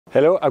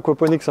Hello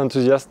aquaponics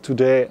enthusiasts,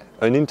 today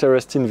an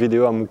interesting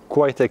video. I'm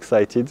quite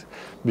excited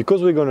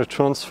because we're going to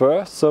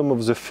transfer some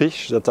of the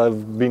fish that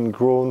have been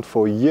grown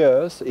for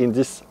years in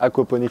this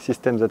aquaponic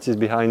system that is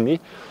behind me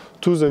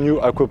to the new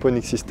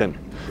aquaponic system.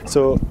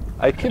 So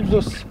I keep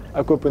those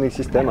aquaponic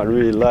system, I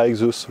really like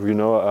those,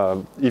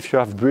 if you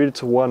have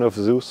built one of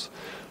those,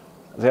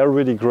 they are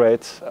really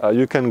great.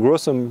 You can grow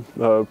some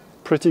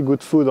pretty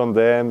good food on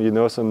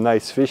them, some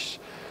nice fish.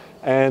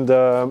 And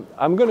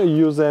I'm going to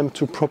use them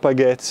to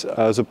propagate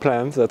the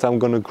plants that I'm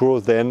going to grow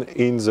then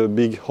in the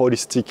big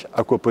holistic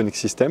aquaponic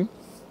system.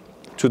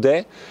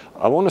 Today,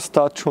 I want to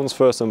start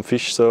transfer some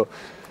fish. So,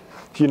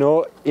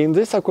 in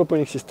this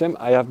aquaponic system,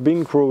 I have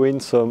been growing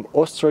some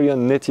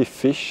Australian native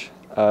fish,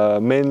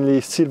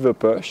 mainly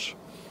silverperch.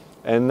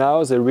 And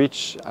now they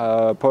reach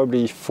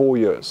probably 4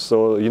 years.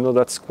 So,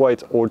 that's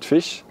quite old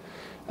fish.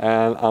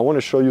 And I want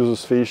to show you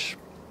those fish.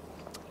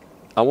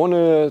 I want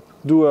to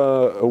do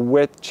a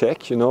weight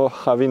check,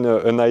 having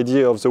an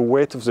idea of the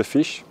weight of the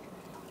fish.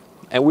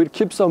 And we'll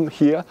keep some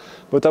here,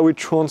 but I will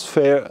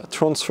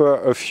transfer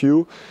a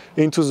few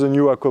into the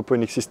new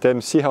aquaponic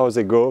system, see how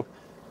they go.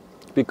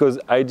 Because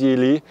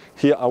ideally,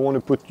 here I want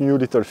to put new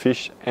little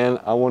fish and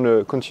I want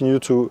to continue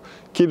to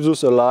keep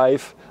those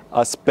alive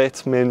as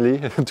pets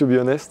mainly, to be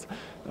honest,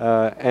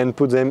 and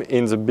put them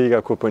in the big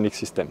aquaponic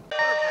system.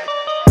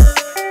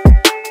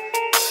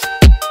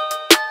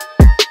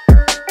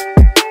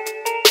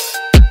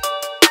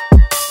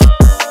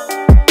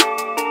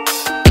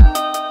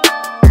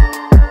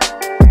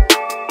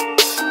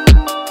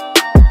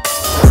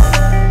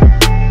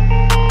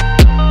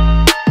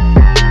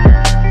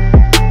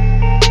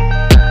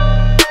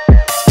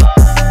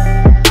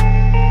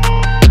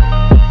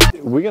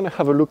 We're going to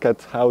have a look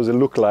at how they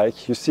look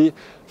like. You see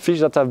fish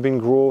that have been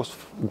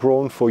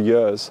grown for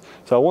years.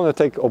 So I want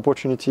to take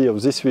opportunity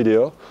of this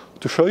video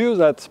to show you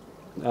that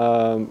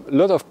a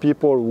lot of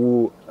people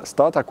who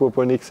start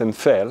aquaponics and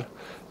fail,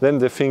 then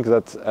they think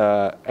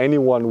that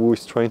anyone who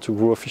is trying to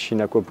grow fish in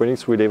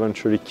aquaponics will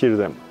eventually kill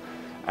them.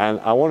 And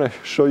I want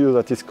to show you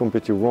that it's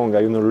completely wrong.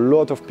 I know a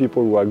lot of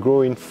people who are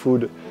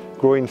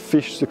growing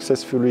fish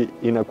successfully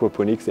in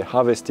aquaponics. They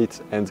harvest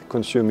it and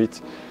consume it,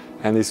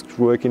 and it's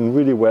working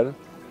really well.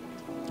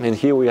 And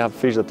here we have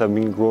fish that have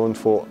been grown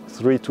for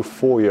 3 to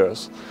 4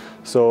 years.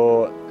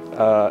 So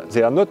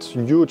they are not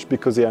huge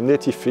because they are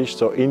native fish.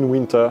 So in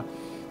winter,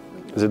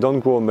 they don't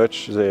grow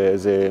much.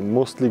 They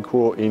mostly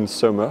grow in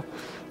summer.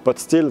 But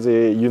still,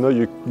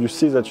 you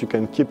see that you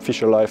can keep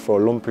fish alive for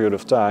a long period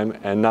of time.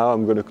 And now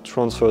I'm going to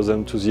transfer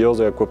them to the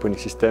other aquaponic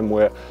system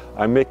where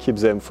I may keep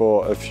them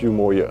for a few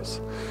more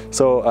years.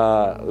 So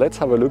let's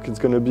have a look. It's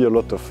going to be a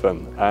lot of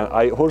fun. And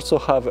I also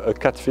have a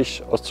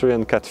catfish,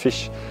 Australian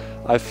catfish.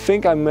 I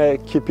think I may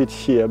keep it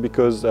here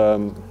because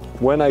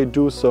when I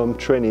do some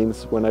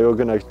trainings, when I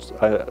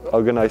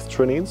organize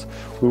trainings,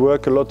 we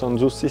work a lot on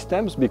those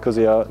systems because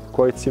they are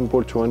quite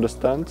simple to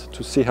understand,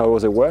 to see how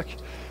they work.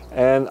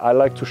 And I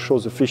like to show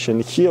the fish,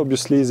 and here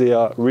obviously they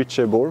are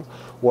reachable,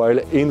 while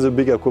in the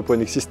big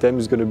aquaponic system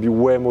it's going to be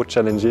way more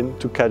challenging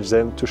to catch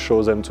them, to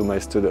show them to my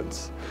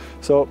students.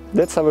 So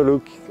let's have a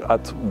look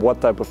at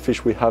what type of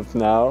fish we have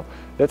now.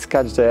 Let's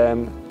catch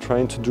them,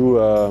 trying to do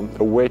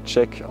a weight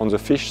check on the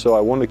fish. So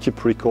I want to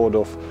keep record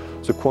of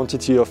the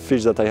quantity of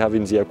fish that I have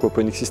in the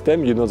aquaponic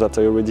system. You know that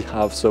I already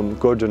have some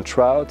golden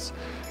trouts.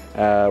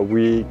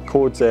 We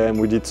caught them,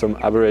 we did some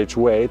average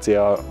weight. They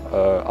are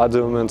at the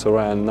moment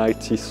around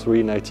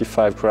 93,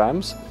 95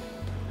 grams.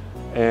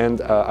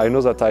 And I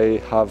know that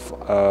I have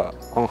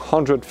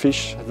 100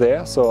 fish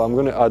there, so I'm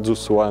going to add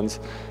those ones.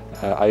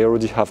 I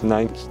already have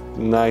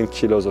 9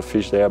 kilos of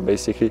fish there,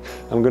 basically.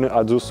 I'm going to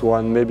add those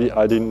one, maybe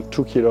adding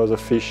 2 kilos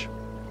of fish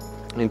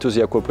into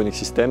the aquaponic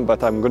system,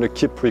 but I'm going to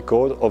keep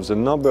record of the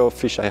number of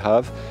fish I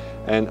have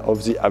and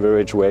of the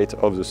average weight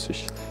of the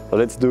fish. So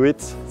let's do it.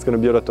 It's going to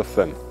be a lot of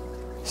fun.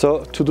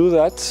 So to do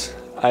that,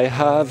 I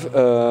have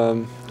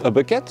a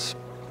bucket,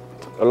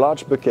 a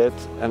large bucket,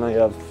 and I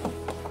have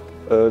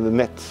the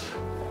net.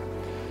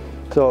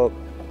 So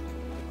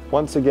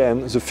once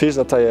again, the fish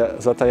that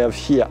I have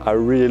here, I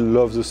really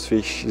love those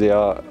fish. They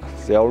are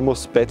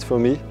almost pet for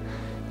me.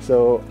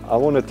 So I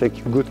want to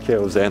take good care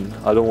of them.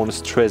 I don't want to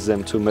stress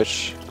them too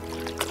much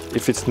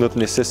if it's not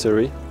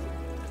necessary.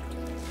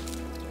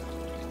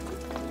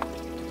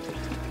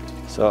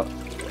 So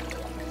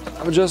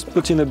I'm just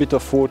putting a bit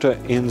of water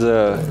in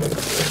the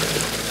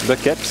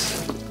bucket.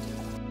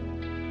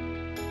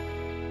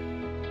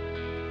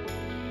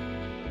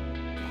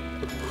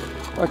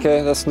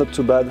 Okay, that's not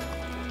too bad.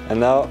 And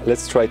now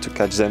let's try to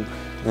catch them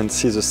and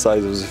see the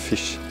size of the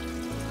fish.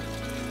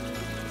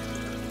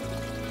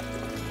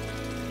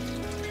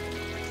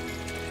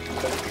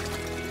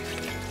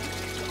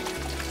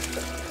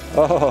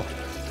 Oh,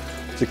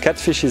 the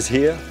catfish is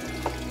here,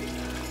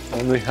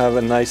 and we have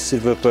a nice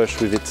silver perch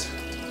with it.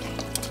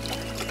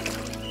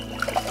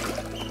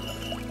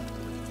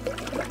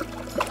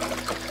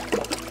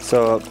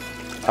 So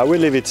I will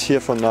leave it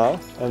here for now,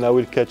 and I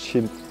will catch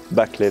him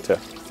back later.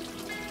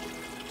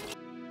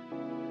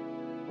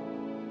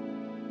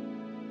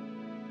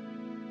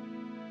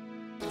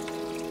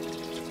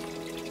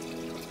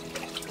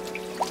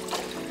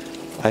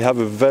 I have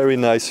a very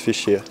nice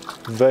fish here.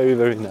 Very,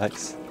 very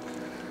nice.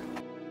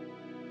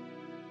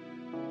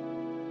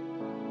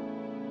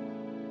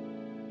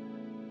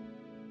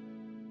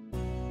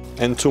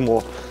 And 2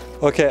 more.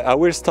 Okay, I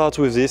will start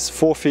with this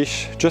 4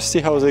 fish. Just see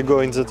how they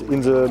go in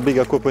the big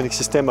aquaponics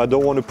system. I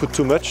don't want to put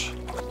too much.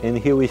 And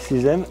here we see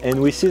them,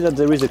 and we see that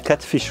there is a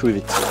catfish with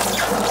it.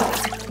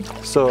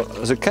 So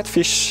the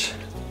catfish,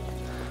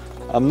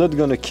 I'm not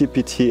gonna keep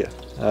it here.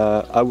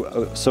 I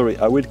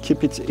will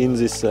keep it in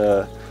this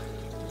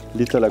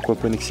little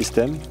aquaponics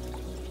system.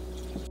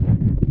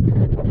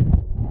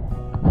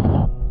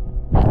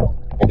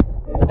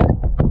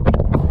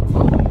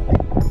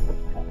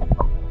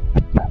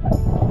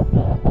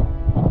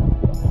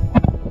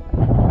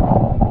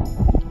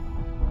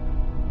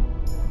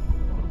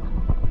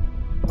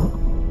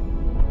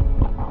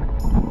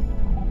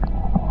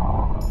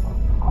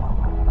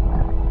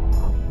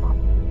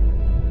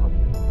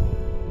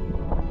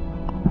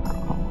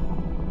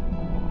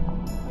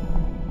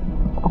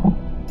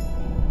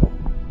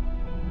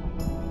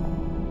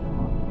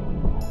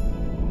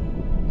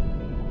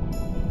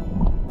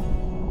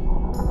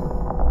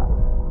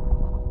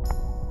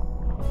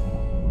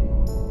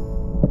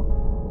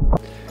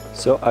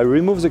 So I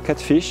remove the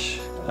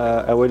catfish,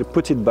 I will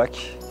put it back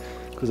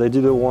because I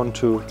didn't want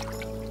to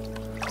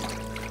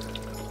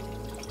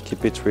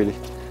keep it really.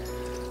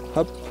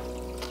 Hop.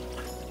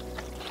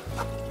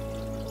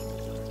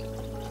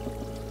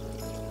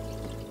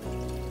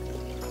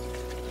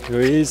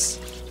 Here he is,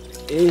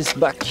 he's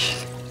back.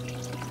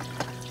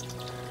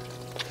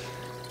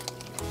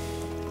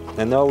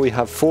 And now we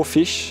have 4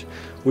 fish.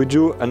 We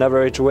do an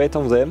average weight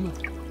on them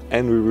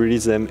and we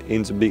release them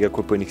in the big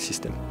aquaponics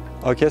system.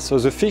 Okay, so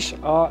the fish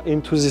are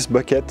into this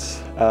bucket.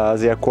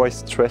 They are quite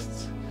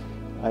stressed,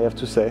 I have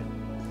to say.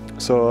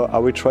 So I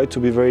will try to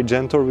be very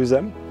gentle with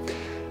them.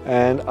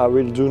 And I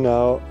will do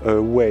now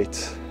a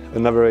weight,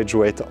 an average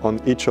weight on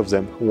each of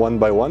them, one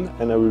by one,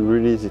 and I will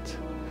release it.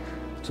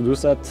 To do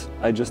that,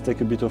 I just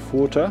take a bit of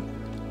water,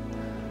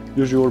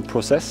 usual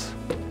process.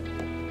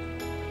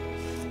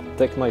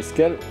 Take my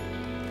scale.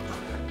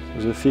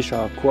 The fish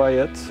are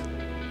quiet.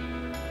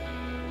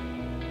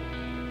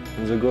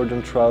 And the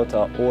golden trout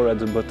are all at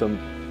the bottom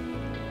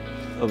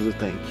of the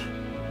tank.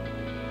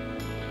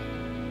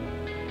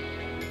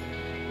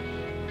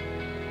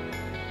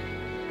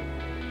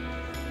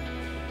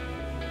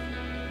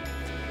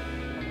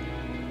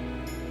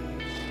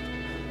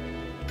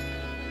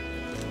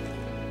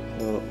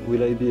 So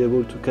will I be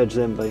able to catch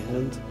them by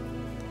hand?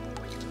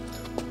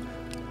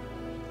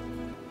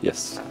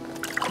 Yes.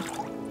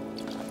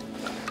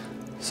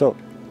 So,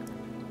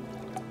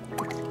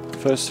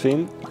 first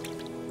thing,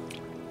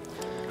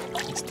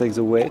 take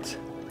the weight,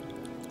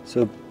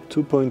 so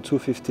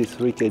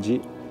 2.253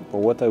 kg. But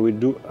what I will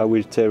do, I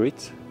will tear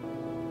it,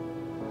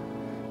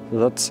 so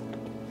that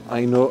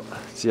I know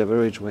the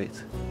average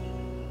weight.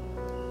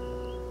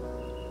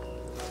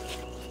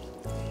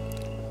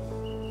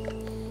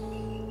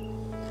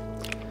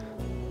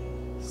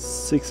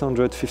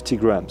 $650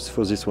 grams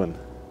for this one.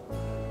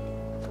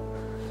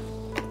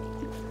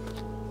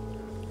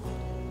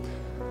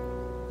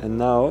 And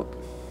now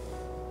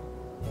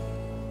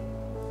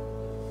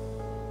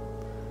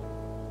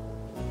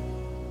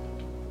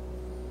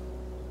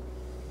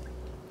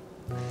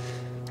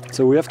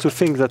so we have to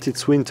think that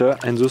it's winter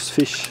and those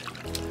fish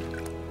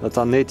that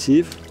are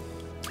native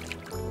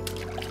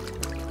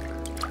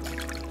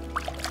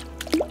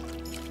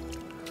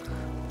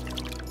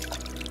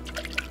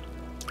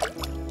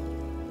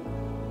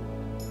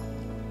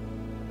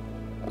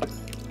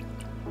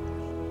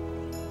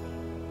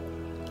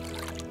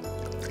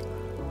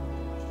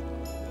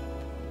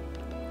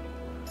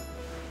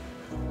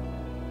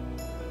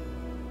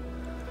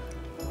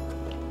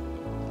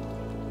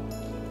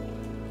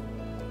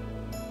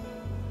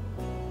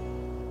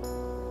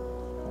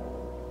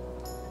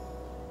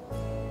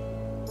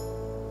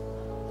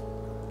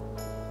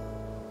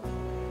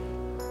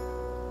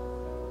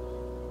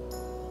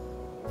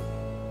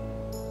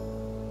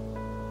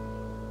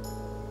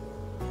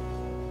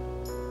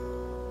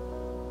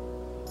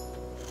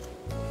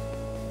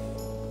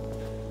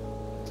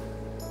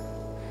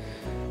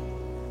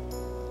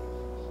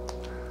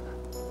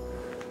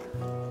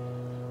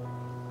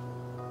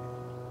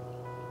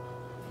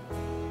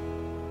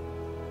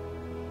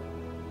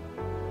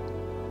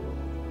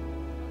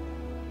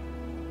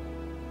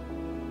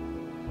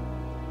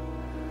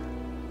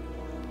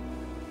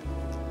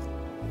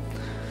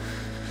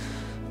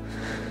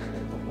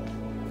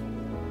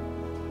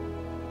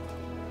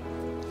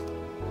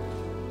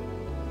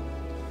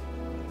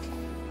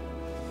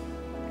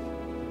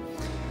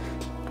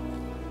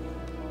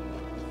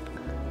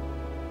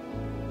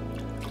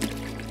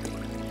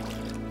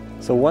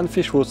So one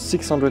fish was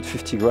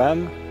 650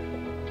 grams.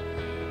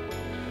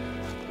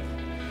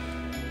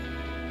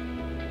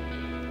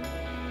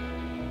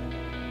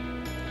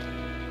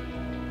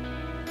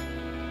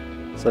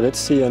 So let's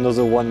see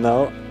another one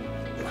now.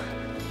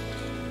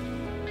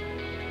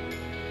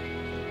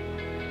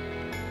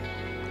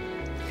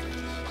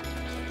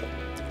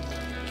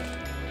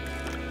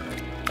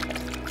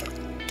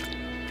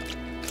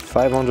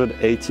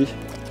 580.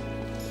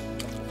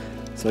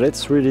 So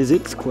let's release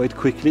it quite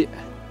quickly.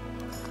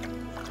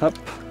 Up.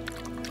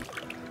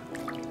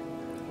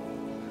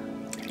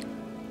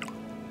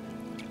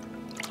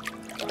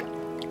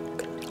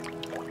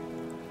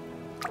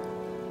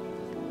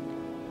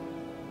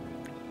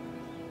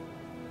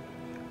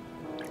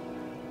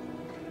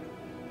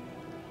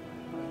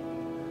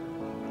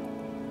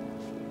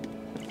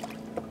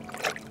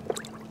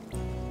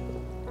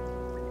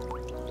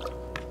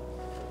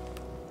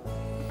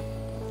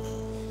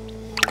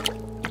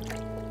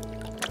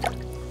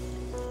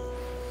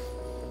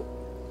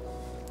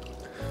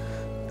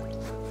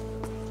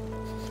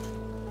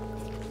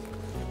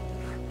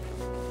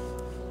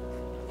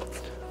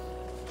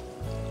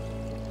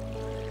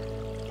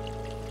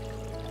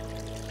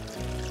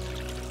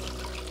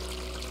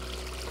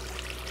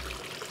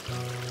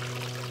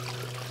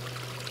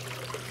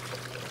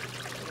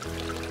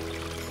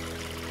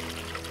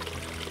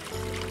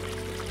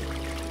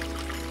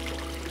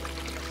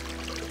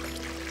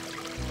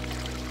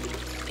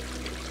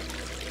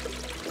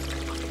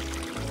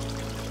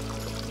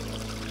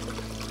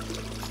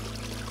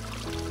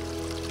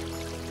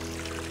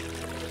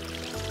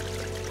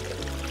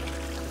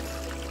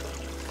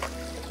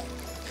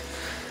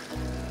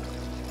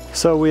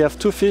 So we have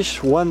two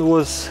fish, one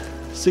was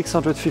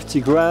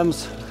 650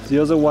 grams, the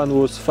other one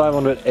was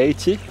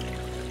 580,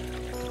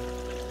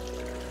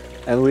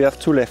 and we have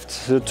two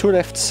left. The two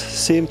left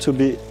seem to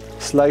be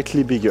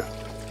slightly bigger.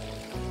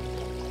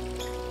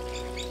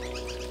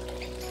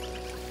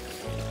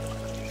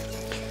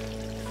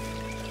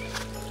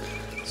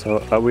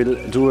 So I will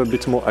do a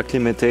bit more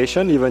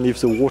acclimatation, even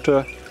if the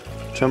water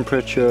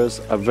temperatures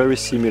are very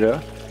similar.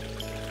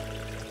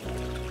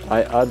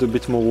 I add a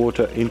bit more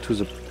water into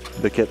the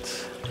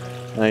bucket.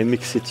 I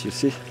mix it, you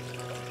see.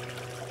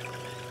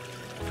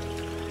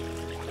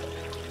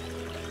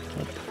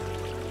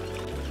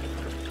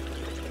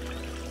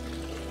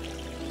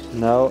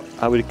 Now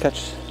I will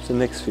catch the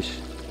next fish.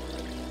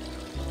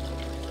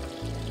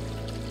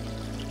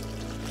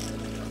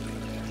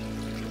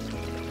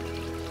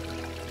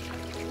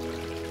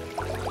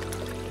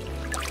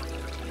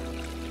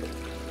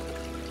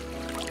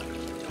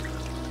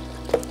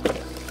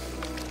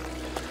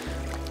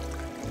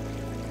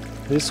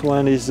 This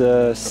one is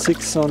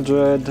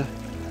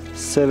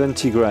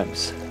 670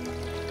 grams.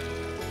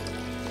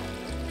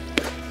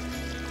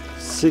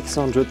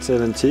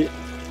 670,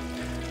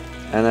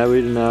 and I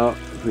will now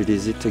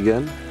release it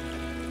again.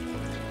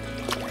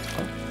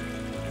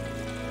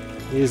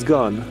 He's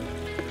gone.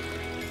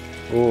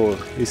 Oh,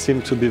 he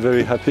seemed to be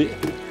very happy.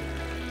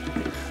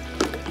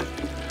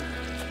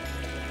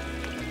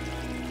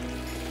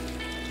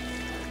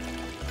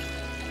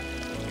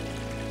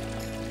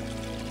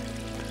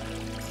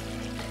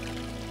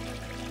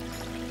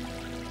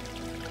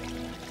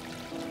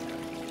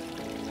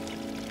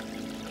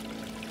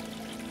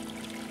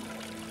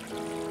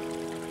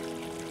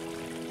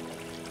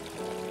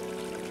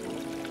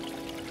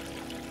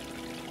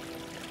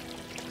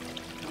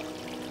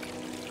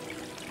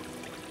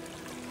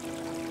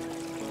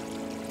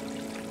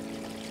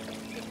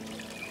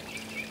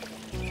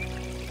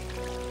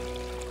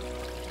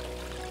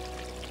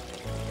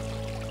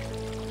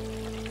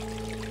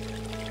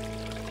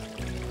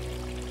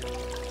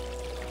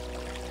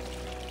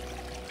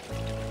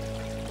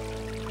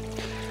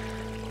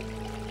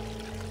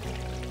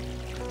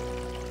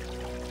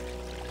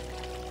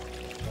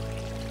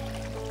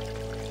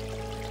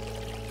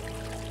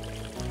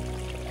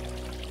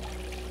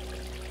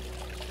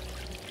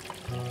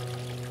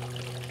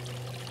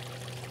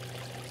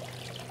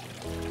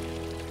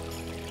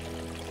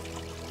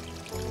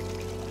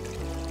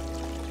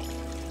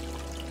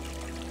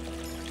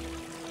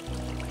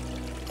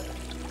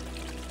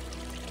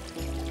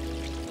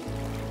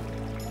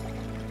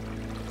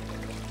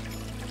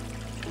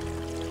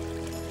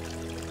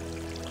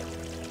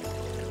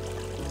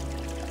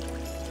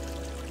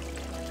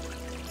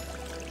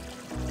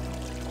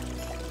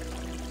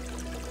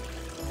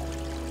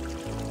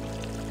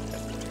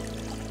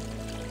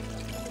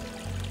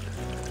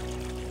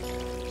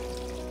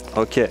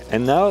 Okay,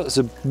 and now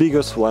the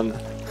biggest one.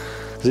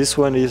 This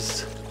one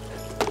is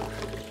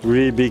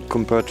really big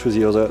compared to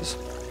the others.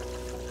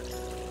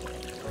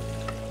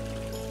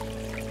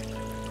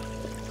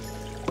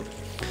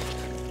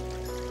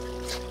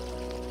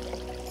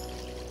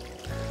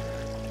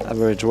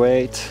 Average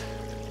weight.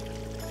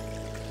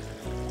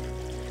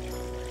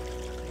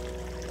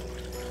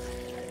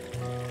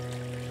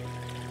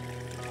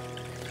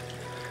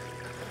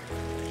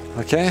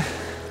 Okay.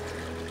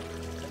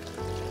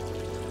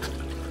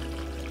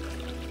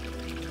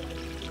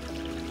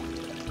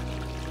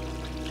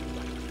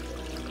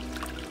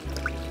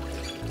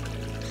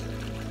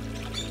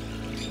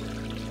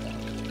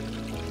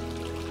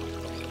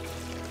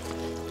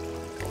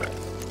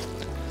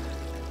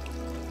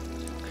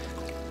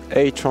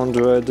 Eight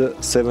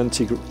hundred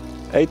seventy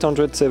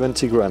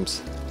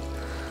grams.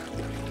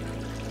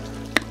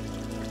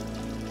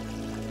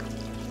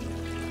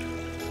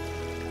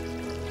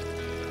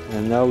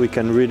 And now we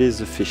can release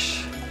the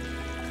fish.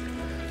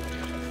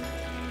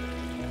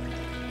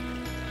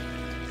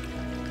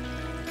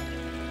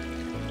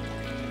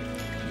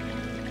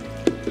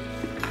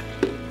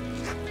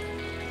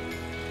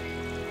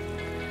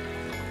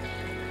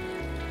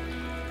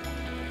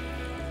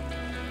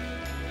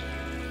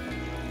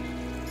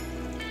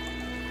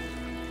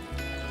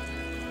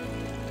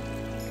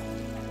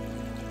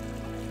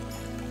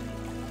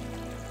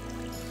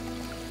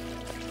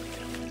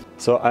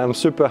 So I am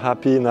super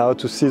happy now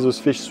to see those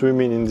fish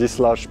swimming in this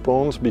large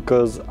pond,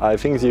 because I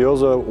think the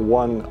other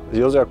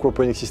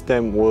aquaponic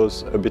system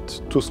was a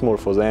bit too small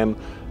for them.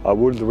 I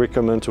would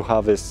recommend to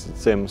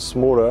harvest them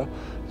smaller.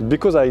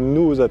 Because I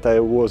knew that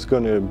I was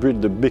going to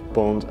build a big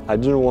pond, I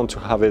didn't want to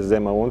harvest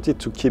them. I wanted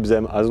to keep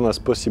them as long as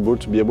possible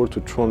to be able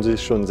to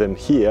transition them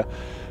here.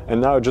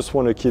 And now I just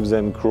want to keep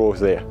them grow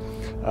there.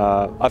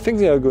 I think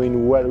they are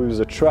going well with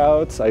the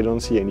trouts. I don't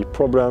see any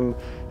problem.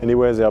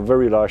 Anyway, they are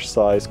very large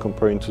size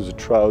comparing to the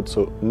trout,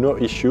 so no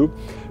issue.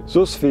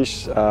 Those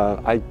fish,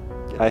 I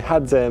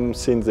had them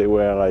since they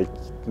were like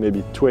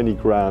maybe 20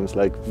 grams,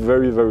 like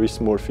very, very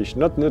small fish.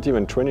 Not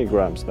even 20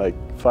 grams, like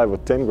 5 or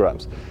 10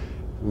 grams.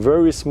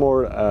 Very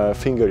small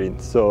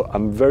fingerlings. So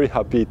I'm very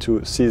happy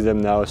to see them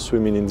now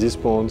swimming in this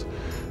pond.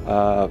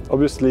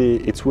 Obviously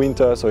it's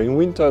winter, so in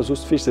winter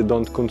those fish, they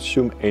don't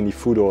consume any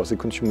food, or they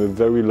consume a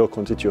very low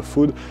quantity of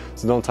food.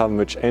 They don't have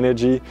much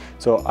energy,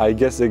 so I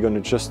guess they're going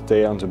to just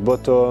stay on the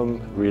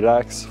bottom,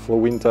 relax for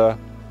winter.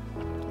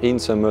 In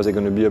summer they're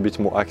going to be a bit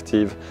more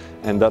active,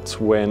 and that's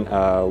when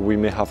we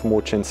may have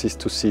more chances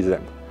to see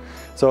them.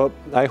 So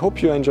I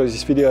hope you enjoy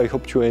this video. I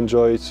hope you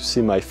enjoy to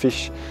see my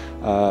fish.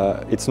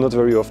 It's not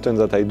very often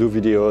that I do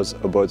videos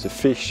about the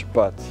fish,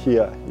 but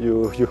here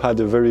you had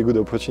a very good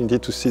opportunity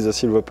to see the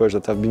silverperch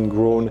that have been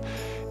grown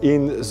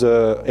in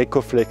the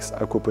EcoFlex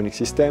aquaponic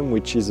system,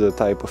 which is a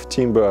type of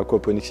timber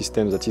aquaponic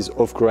system that is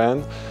off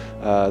ground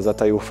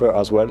that I offer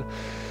as well.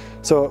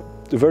 So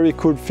very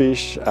cool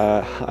fish.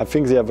 I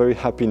think they are very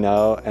happy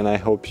now, and I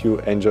hope you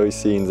enjoy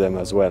seeing them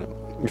as well.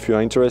 If you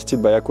are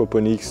interested by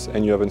aquaponics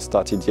and you haven't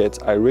started yet,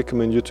 I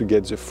recommend you to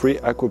get the free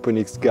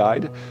aquaponics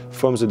guide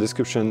from the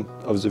description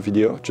of the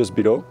video just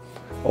below.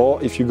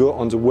 Or if you go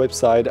on the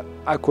website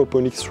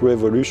Aquaponics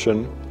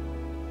Revolution,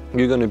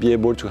 you're going to be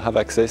able to have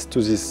access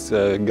to this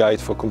guide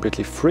for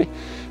completely free.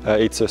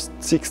 It's a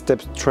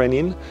 6-step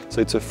training, so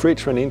it's a free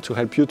training to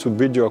help you to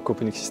build your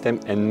aquaponics system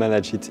and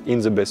manage it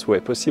in the best way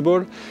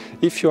possible.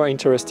 If you are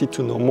interested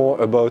to know more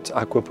about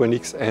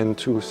aquaponics and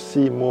to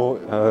see more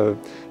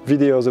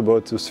videos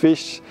about those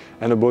fish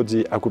and about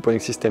the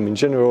aquaponics system in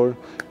general,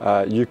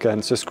 you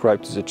can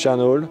subscribe to the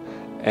channel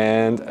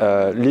and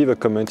leave a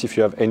comment if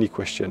you have any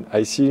question.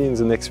 I see you in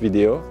the next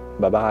video.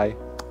 Bye bye.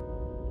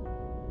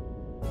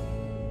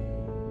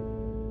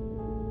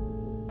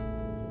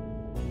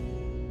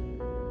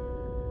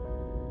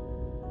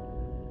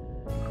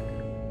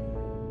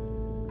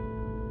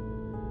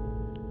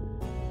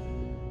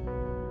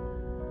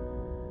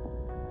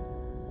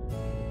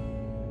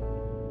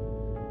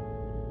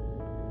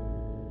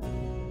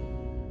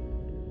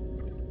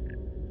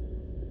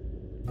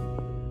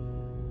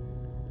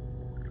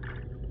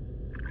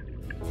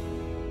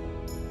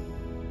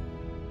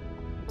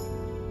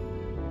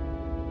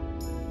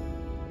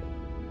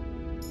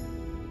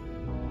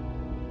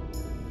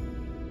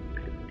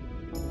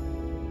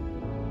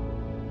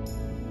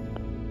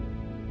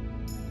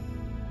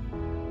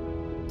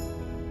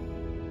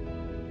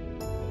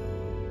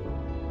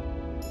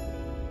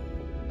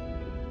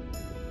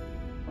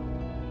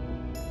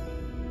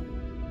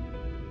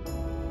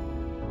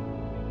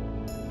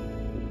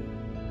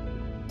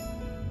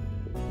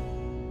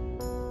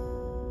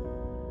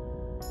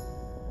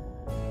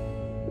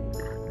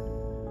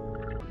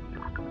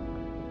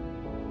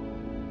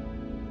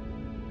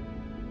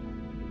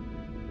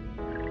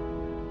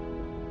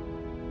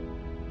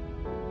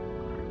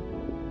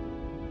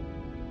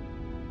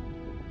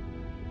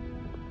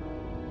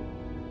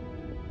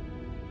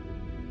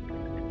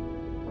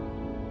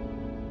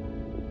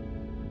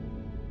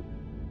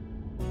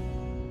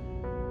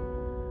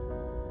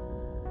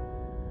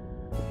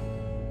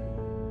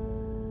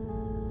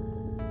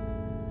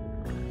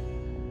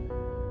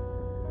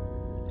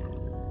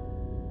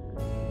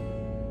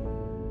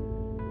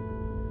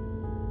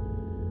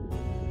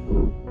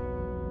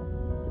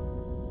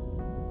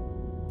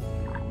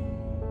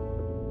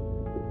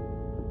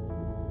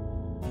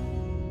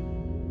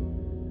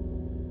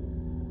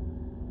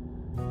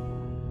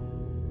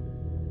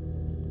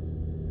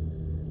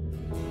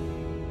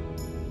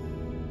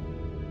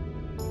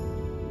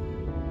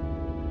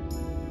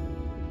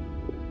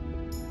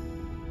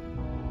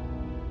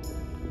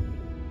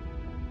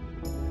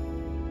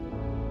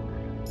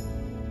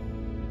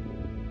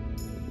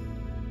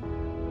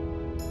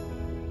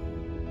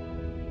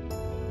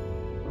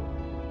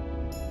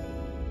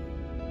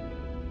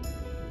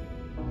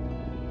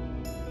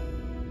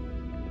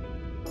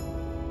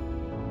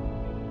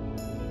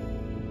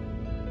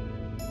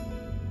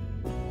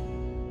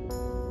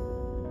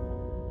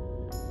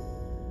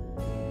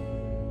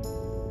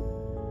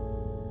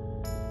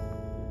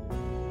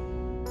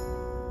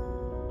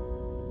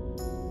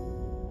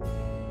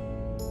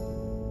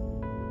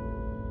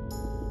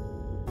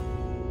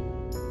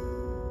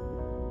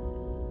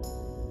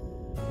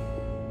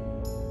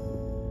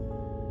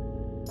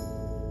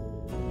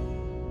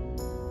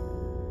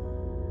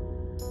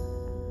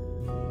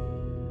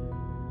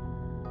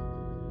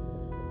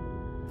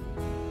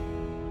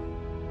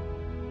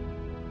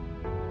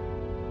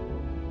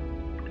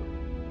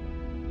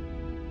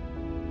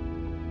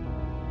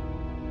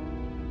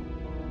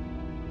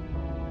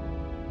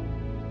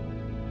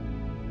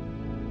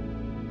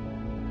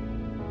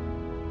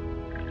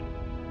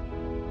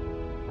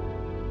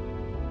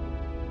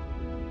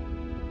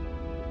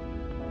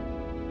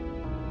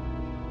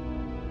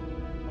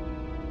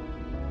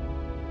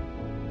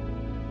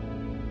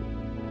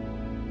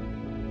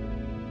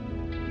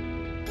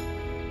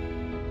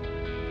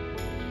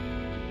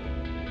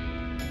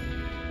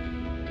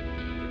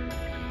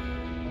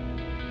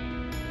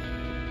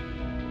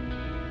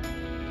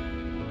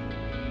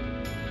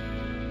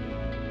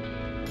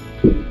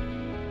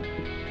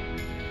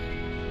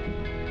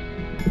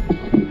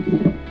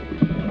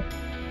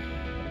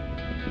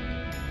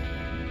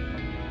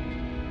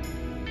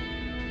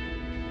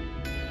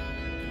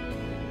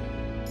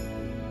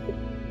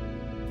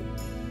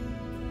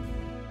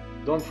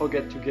 don't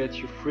forget to get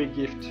your free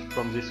gift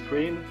from this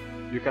screen.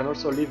 You can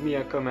also leave me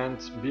a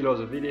comment below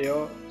the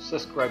video,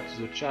 subscribe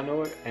to the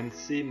channel and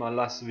see my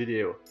last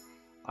video.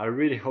 I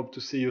really hope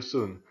to see you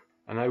soon,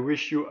 and I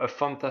wish you a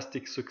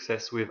fantastic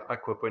success with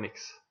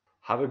aquaponics.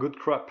 Have a good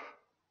crop!